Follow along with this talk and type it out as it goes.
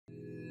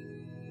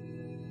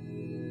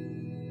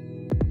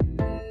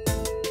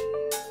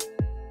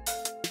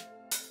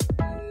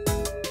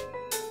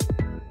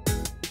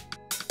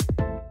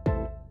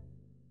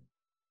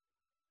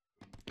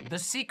The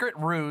secret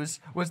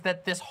ruse was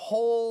that this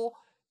whole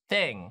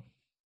thing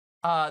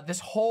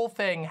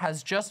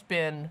has just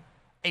been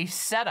a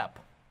setup,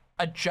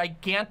 a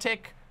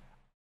gigantic,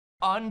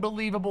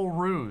 unbelievable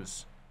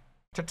ruse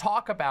to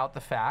talk about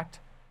the fact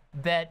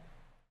that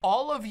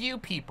all of you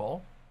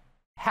people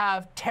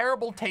have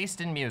terrible taste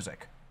in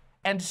music,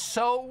 and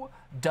so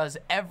does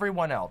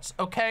everyone else,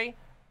 okay?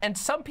 And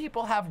some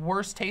people have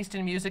worse taste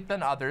in music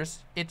than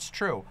others, it's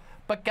true.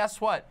 But guess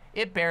what?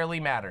 It barely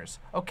matters,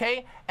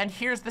 okay? And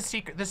here's the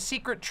secret. The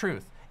secret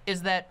truth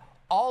is that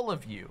all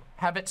of you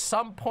have at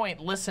some point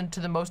listened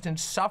to the most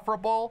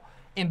insufferable,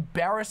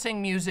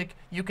 embarrassing music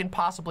you can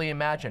possibly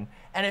imagine.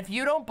 And if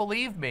you don't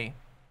believe me,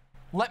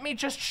 let me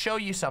just show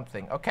you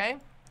something, okay?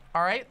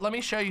 All right, let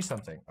me show you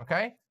something,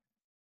 okay?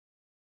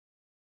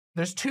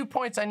 There's 2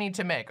 points I need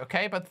to make,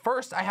 okay? But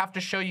first, I have to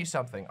show you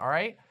something, all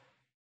right?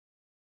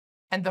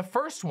 And the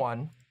first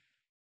one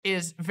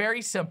is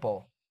very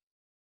simple.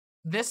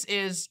 This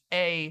is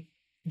a,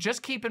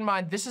 just keep in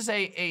mind, this is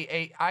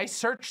I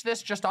searched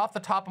this just off the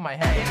top of my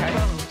head, okay?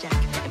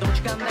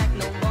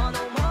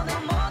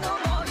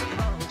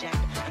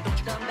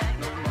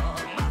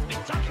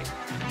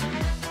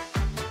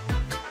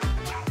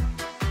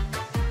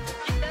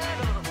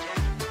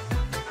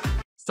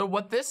 So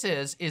what this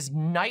is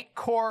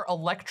nightcore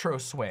electro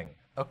swing,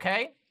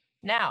 okay?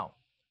 Now,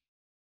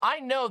 I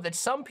know that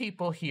some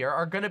people here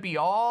are gonna be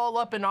all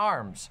up in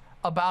arms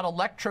about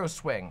electro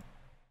swing,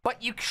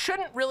 but you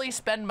shouldn't really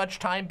spend much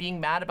time being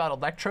mad about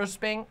electro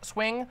swing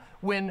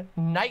when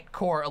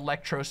nightcore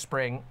electro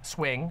swing,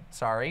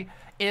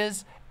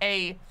 is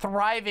a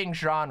thriving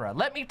genre.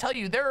 Let me tell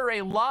you, there are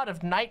a lot of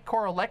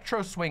nightcore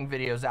electro swing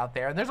videos out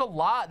there, and there's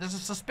a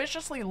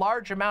suspiciously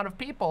large amount of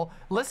people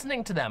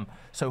listening to them.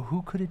 So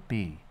who could it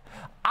be?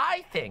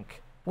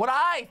 What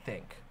I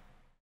think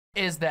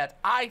is that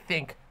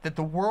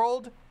the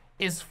world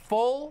is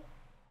full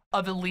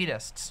of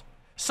elitists.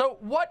 So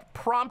what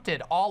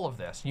prompted all of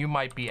this, you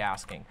might be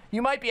asking?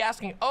 You might be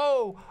asking,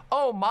 oh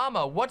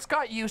mama, what's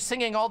got you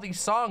singing all these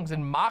songs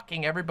and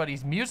mocking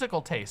everybody's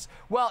musical tastes?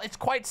 Well, it's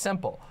quite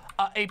simple.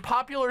 A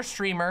popular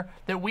streamer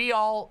that we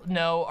all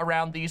know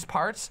around these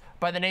parts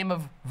by the name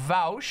of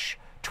Vaush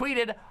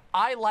tweeted,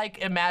 "I like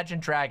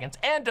Imagine Dragons."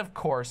 And of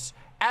course,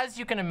 as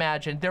you can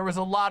imagine, there was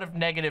a lot of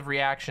negative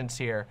reactions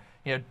here.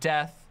 You know,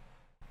 death,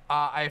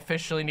 I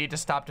officially need to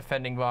stop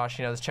defending Vaush,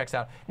 you know, this checks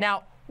out.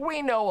 Now,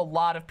 we know a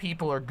lot of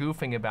people are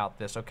goofing about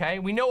this, okay?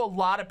 We know a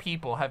lot of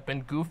people have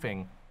been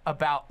goofing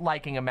about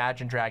liking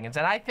Imagine Dragons,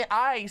 and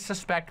I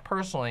suspect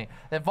personally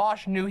that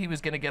Vaush knew he was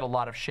gonna get a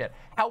lot of shit.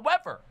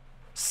 However,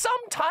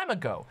 some time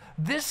ago,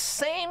 this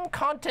same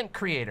content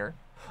creator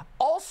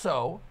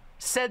also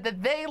said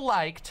that they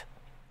liked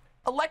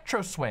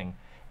electro swing,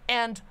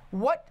 and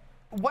what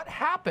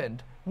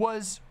happened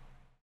was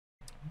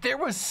there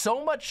was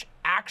so much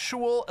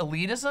actual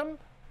elitism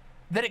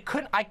that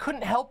I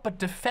couldn't help but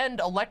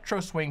defend electro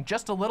swing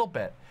just a little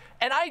bit.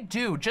 And I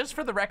do, just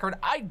for the record,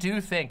 I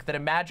do think that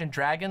Imagine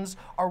Dragons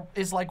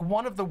is like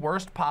one of the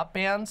worst pop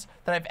bands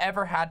that I've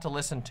ever had to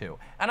listen to.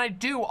 And I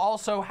do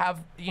also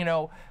have, you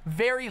know,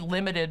 very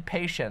limited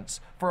patience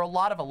for a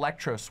lot of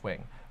electro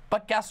swing.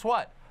 But guess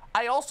what?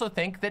 I also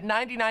think that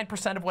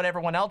 99% of what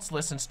everyone else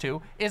listens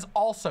to is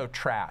also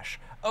trash,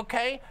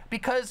 okay?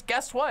 Because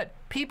guess what?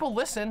 People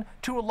listen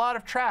to a lot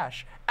of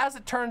trash. As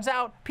it turns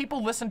out,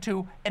 people listen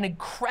to an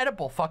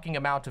incredible fucking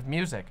amount of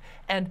music.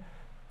 And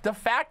the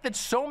fact that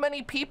so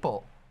many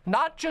people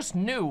not just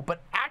knew,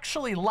 but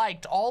actually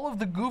liked all of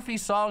the goofy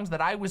songs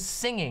that I was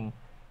singing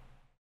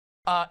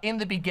in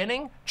the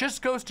beginning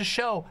just goes to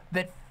show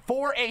that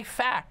for a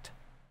fact,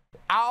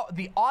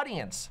 the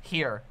audience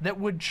here that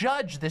would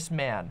judge this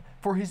man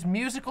for his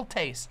musical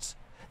tastes,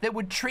 that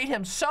would treat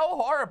him so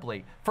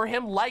horribly for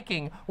him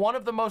liking one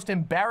of the most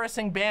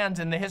embarrassing bands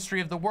in the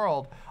history of the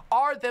world,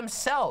 are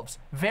themselves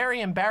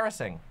very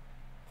embarrassing.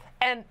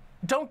 And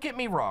don't get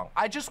me wrong,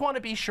 I just want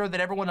to be sure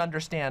that everyone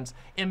understands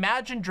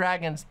Imagine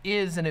Dragons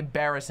is an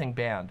embarrassing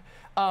band.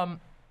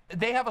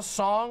 They have a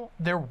song,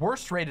 their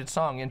worst rated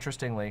song,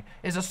 interestingly,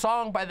 is a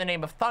song by the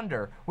name of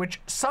Thunder,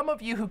 which some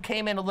of you who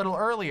came in a little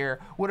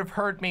earlier would have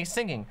heard me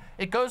singing.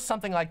 It goes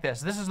something like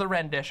this. This is the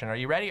rendition. Are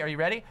you ready? Are you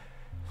ready?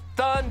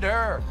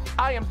 Thunder,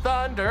 I am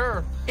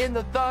thunder in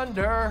the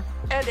thunder,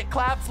 and it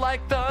claps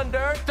like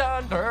thunder,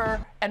 thunder.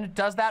 And it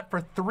does that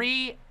for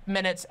 3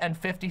 minutes and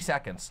 50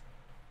 seconds.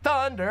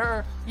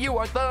 Thunder, you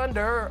are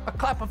thunder, a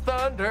clap of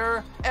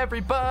thunder,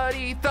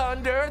 everybody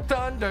thunder,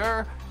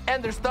 thunder.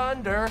 And there's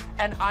thunder,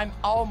 and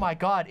oh my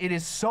God, it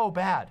is so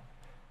bad.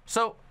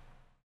 So,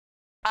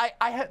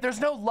 there's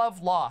no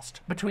love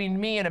lost between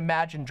me and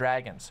Imagine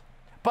Dragons.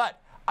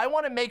 But I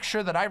want to make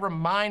sure that I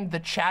remind the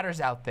chatters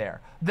out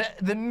there,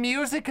 the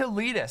music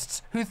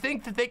elitists who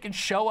think that they can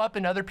show up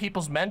in other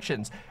people's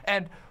mentions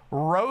and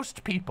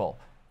roast people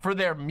for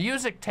their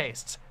music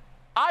tastes.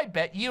 I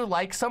bet you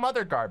like some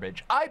other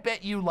garbage. I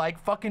bet you like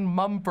fucking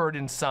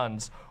Mumford &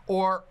 Sons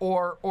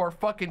or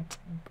fucking,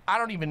 I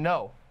don't even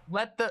know.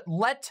 Let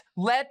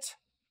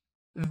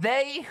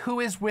they who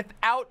is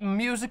without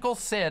musical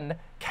sin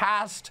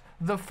cast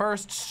the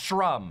first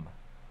strum,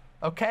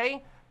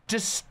 okay?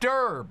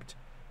 Disturbed,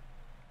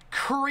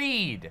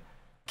 Creed,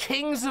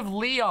 Kings of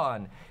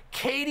Leon,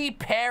 Katy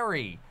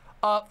Perry,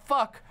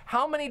 fuck,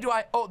 how many do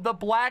I, oh, the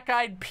Black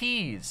Eyed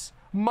Peas,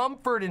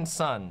 Mumford and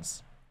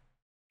Sons.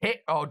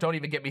 Hey, oh, don't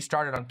even get me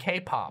started on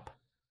K-pop.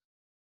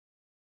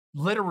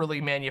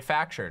 Literally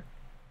manufactured.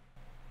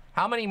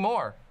 How many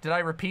more? Did I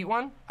repeat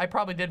one? I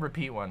probably did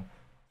repeat one.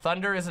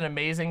 Thunder is an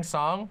amazing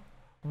song.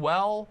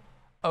 Well,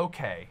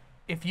 okay,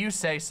 if you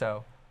say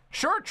so.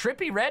 Sure,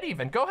 Trippie Redd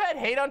even. Go ahead,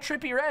 hate on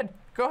Trippie Redd.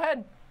 Go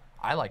ahead.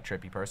 I like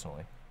Trippie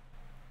personally.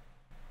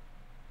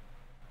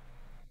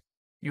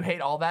 You hate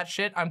all that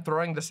shit? I'm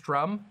throwing the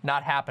strum?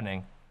 Not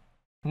happening.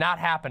 Not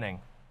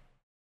happening.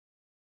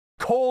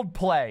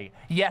 Coldplay.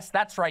 Yes,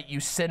 that's right, you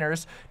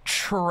sinners.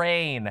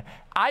 Train.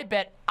 I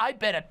bet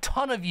a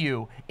ton of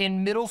you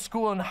in middle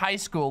school and high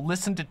school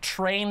listened to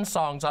Train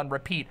songs on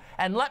repeat.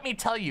 And let me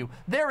tell you,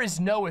 there is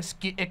no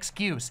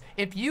excuse.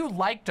 If you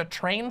liked a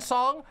Train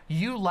song,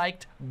 you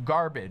liked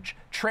garbage.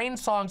 Train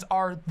songs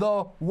are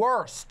the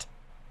worst.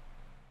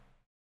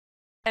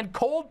 And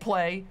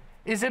Coldplay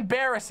is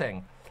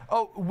embarrassing.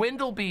 Oh,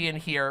 Windleby in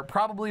here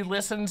probably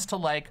listens to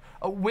like,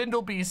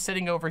 Windleby's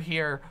sitting over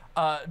here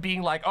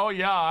being like, oh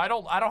yeah, I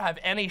don't have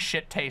any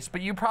shit taste,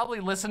 but you probably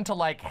listen to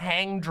like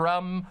Hang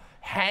Drum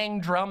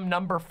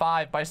number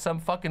 5 by some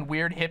fucking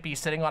weird hippie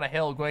sitting on a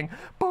hill going,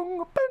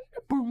 boom,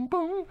 boom,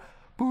 boom,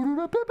 boom,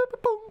 boom,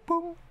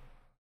 boom.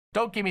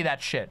 Don't give me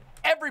that shit.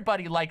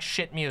 Everybody likes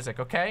shit music,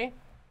 okay?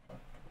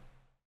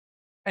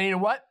 And you know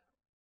what?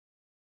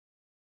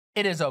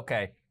 It is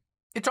okay.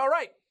 It's all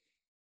right.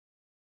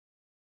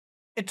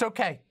 It's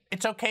okay.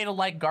 It's okay to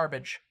like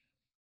garbage.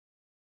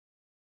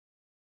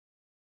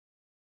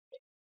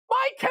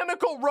 My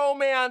Chemical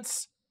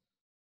Romance.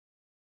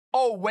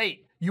 Oh,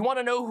 wait. You want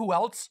to know who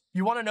else?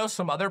 You want to know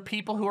some other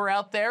people who are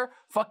out there?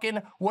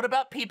 Fucking, what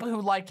about people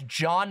who liked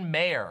John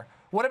Mayer?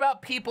 What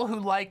about people who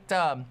liked,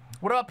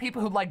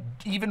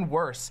 even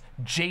worse,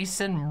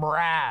 Jason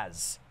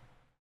Mraz?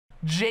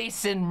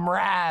 Jason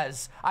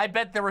Mraz. I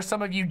bet there were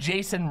some of you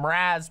Jason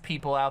Mraz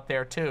people out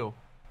there too.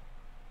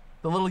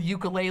 The little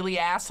ukulele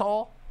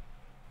asshole.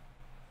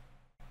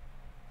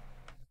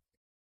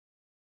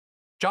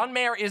 John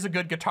Mayer is a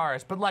good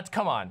guitarist, but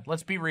come on,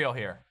 let's be real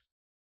here.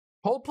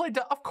 Coldplay,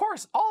 of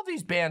course, all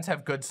these bands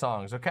have good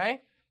songs, okay?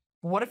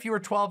 What if you were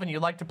 12 and you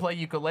like to play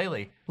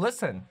ukulele?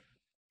 Listen,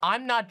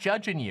 I'm not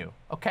judging you,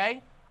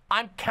 okay?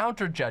 I'm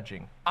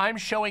counter-judging. I'm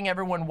showing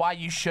everyone why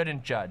you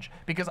shouldn't judge,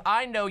 because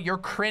I know your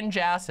cringe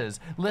asses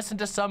listen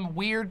to some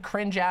weird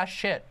cringe ass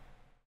shit.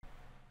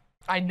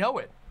 I know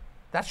it.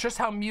 That's just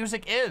how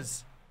music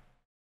is.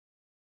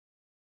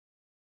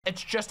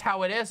 It's just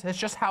how it is. It's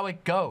just how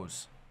it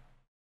goes.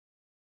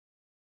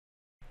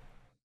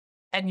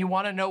 And you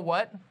want to know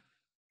what?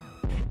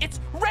 It's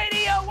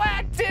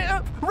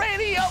radioactive,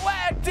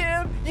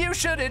 radioactive. You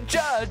shouldn't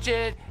judge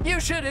it. You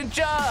shouldn't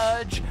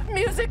judge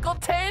musical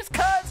taste,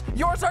 cause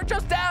yours are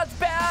just as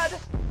bad.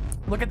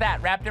 Look at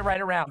that, wrapped it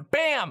right around.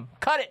 Bam,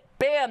 cut it,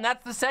 bam,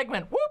 that's the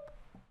segment, whoop.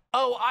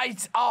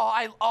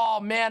 Oh,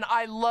 man,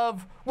 I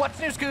love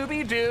What's New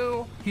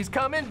Scooby-Doo? He's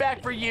coming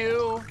back for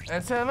you.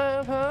 It's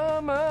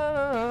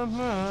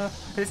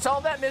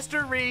all that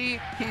mystery.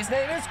 His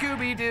name is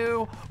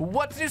Scooby-Doo.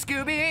 What's New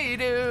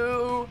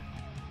Scooby-Doo?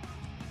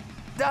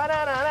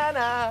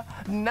 Da-da-da-da-da,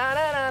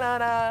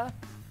 na-na-na-na-na.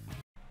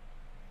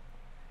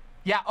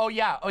 Yeah, oh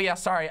yeah,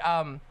 sorry.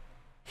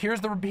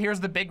 Here's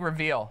the big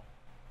reveal.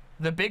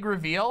 The big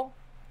reveal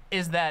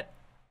is that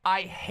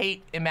I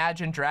hate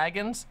Imagine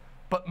Dragons,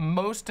 but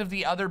most of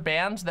the other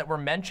bands that were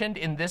mentioned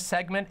in this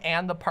segment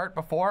and the part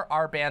before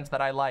are bands that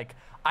I like.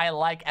 I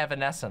like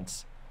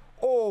Evanescence.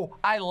 Oh,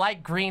 I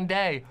like Green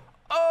Day.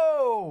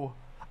 Oh,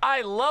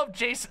 I love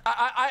Jason,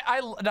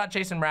 not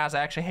Jason Mraz,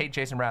 I actually hate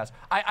Jason Mraz.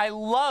 I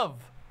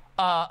love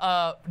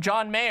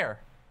John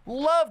Mayer.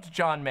 Loved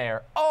John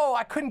Mayer. Oh,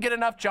 I couldn't get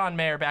enough John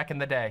Mayer back in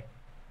the day.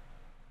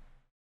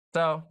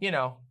 So, you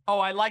know. Oh,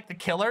 I like the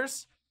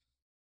Killers.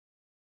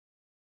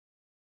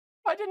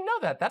 I didn't know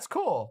that. That's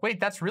cool. Wait,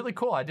 that's really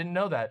cool. I didn't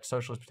know that,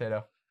 Socialist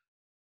Potato.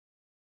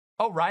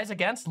 Oh, Rise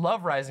Against?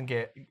 Love Rise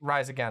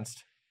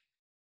Against.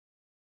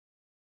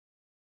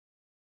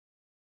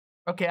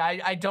 Okay,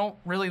 I don't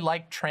really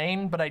like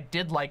Train, but I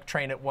did like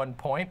Train at one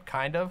point,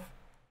 kind of.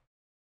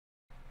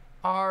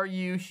 Are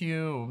you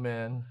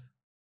human?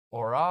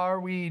 Or are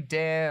we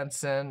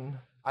dancing?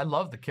 I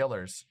love the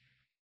Killers.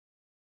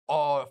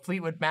 Oh,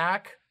 Fleetwood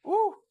Mac.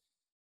 Woo!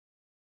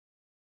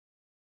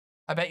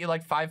 I bet you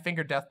like Five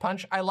Finger Death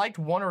Punch. I liked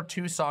 1 or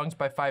 2 songs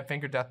by Five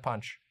Finger Death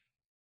Punch.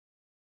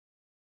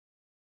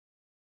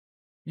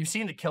 You've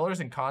seen the Killers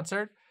in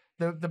concert?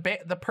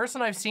 The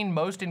person I've seen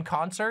most in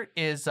concert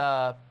is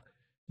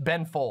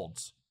Ben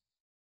Folds.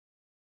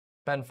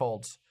 Ben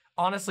Folds.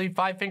 Honestly,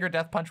 Five Finger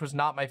Death Punch was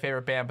not my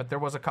favorite band, but there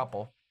was a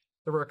couple.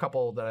 There were a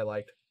couple that I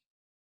liked.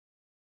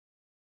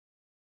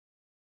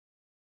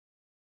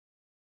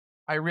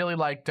 I really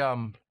liked,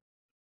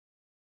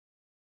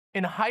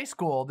 in high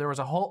school, there was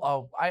a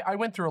whole, I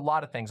went through a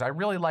lot of things. I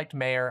really liked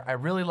Mayer. I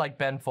really liked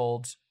Ben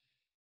Folds.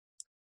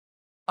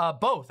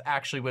 Both,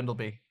 actually,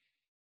 Windleby.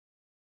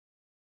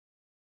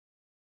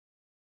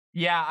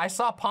 Yeah, I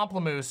saw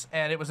Pomplamoose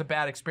and it was a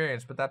bad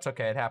experience, but that's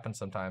okay. It happens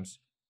sometimes.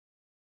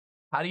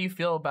 How do you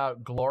feel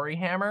about Glory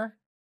Hammer?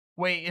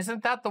 Wait,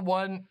 isn't that the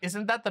one?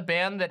 Isn't that the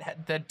band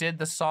that did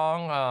the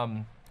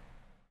song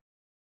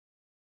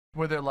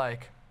where they're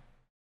like,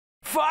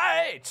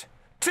 "Fight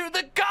to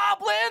the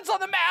goblins on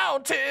the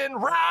mountain,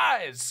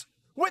 rise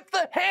with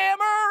the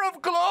hammer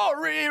of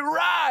glory,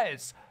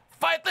 rise.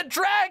 Fight the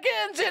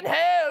dragons in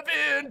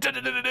heaven."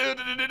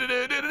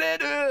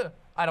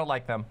 I don't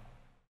like them.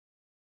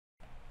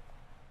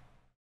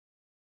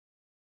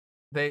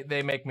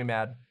 They make me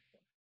mad.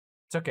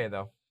 It's okay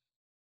though.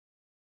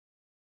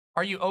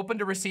 Are you open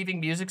to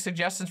receiving music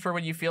suggestions for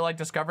when you feel like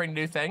discovering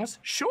new things?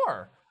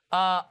 Sure.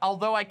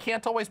 Although I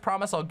can't always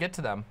promise I'll get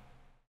to them.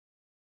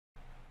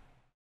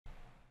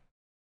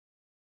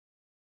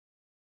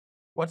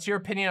 What's your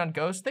opinion on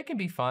ghosts? They can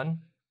be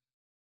fun.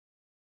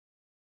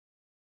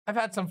 I've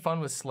had some fun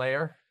with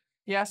Slayer.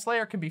 Yeah,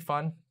 Slayer can be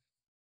fun.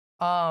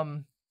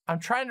 I'm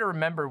trying to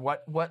remember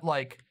what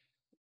like,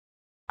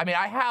 I mean,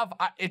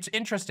 it's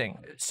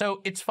interesting.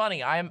 So it's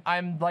funny.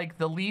 I'm like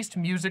the least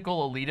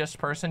musical elitist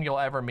person you'll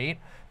ever meet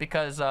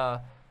because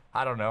I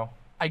don't know.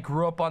 I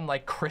grew up on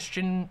like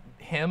Christian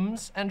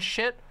hymns and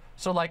shit.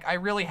 So like I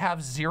really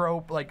have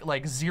zero, like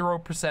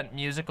 0%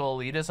 musical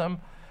elitism.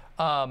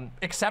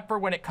 Except for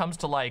when it comes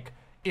to like,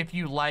 if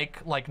you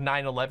like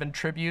 9/11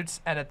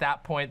 tributes, and at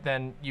that point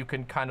then you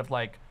can kind of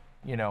like,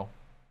 you know,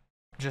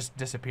 just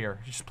disappear.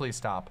 Just please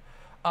stop.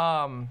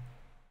 I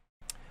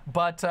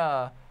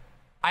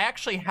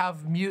actually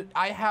have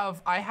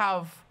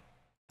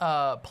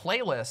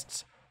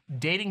playlists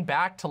dating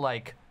back to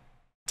like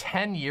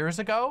 10 years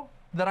ago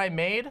that I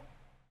made.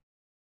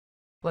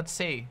 Let's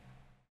see.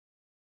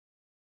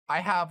 I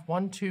have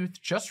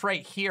just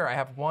right here. I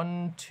have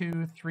 1,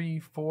 2, 3,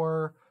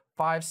 4,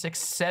 5, 6,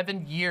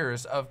 7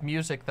 years of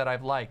music that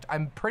I've liked.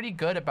 I'm pretty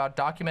good about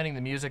documenting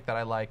the music that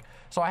I like.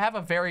 So I have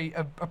a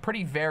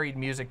pretty varied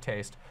music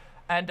taste.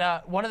 And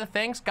one of the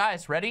things,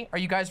 guys, ready? Are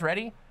you guys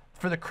ready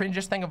for the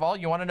cringiest thing of all?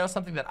 You want to know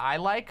something that I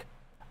like?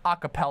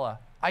 Acapella.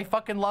 I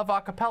fucking love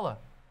acapella.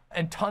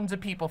 And tons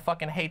of people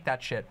fucking hate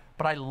that shit.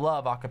 But I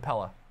love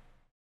acapella.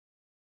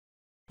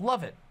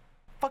 Love it.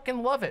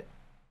 Fucking love it.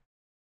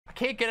 I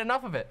can't get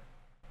enough of it.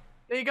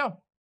 There you go.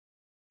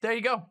 There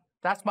you go.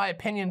 That's my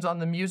opinions on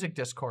the music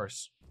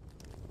discourse.